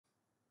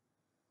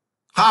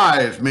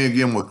Hi, it's me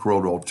again with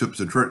CorelDraw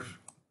tips and tricks.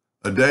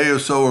 A day or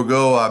so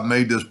ago, I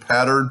made this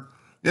pattern.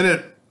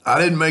 I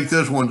didn't make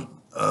this one.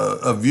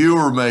 A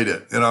viewer made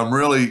it, and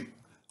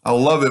I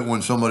love it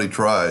when somebody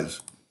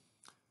tries.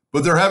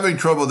 But they're having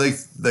trouble. They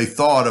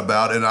thought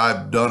about, and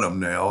I've done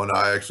them now, and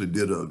I actually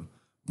did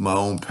my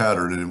own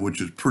pattern, which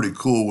is pretty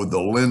cool with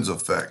the lens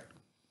effect.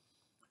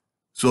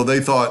 So they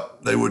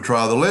thought they would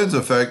try the lens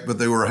effect, but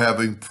they were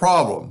having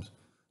problems.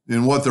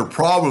 And what their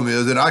problem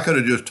is, and I could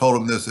have just told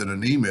them this in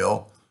an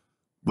email,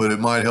 but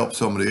it might help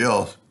somebody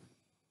else.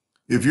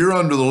 If you're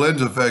under the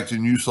lens effect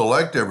and you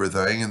select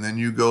everything and then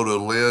you go to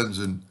lens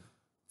and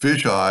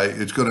fisheye,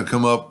 it's going to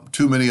come up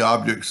too many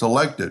objects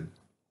selected,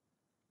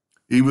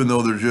 even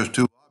though there's just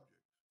two objects.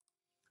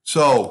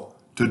 So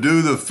to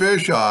do the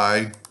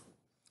fisheye,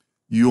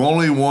 you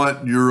only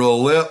want your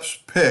ellipse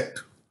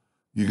picked.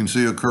 You can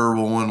see a curve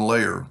on one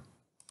layer.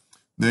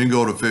 Then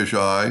go to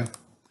fisheye.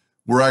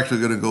 We're actually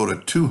going to go to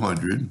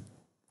 200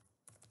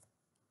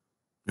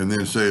 and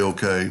then say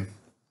okay.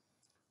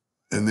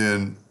 And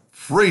then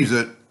freeze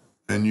it,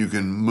 and you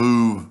can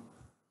move.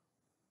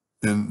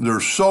 And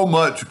there's so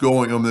much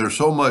going on. There's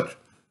so much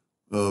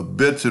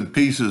bits and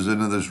pieces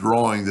into this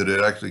drawing that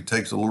it actually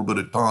takes a little bit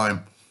of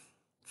time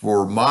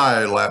for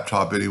my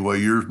laptop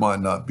anyway. Yours might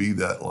not be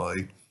that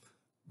light.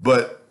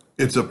 But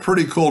it's a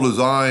pretty cool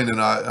design,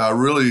 and I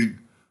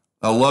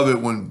love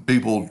it when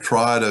people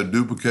try to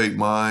duplicate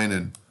mine,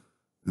 and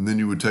then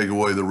you would take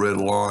away the red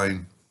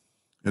line.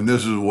 And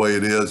this is the way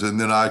it is. And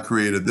then I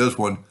created this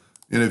one.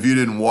 And if you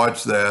didn't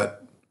watch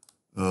that,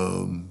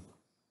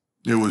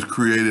 it was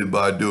created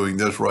by doing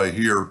this right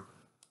here.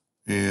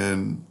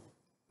 And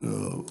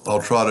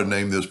I'll try to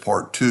name this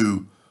part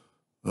 2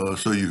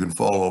 so you can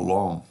follow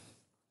along.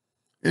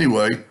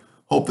 Anyway,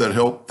 hope that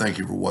helped. Thank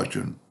you for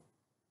watching.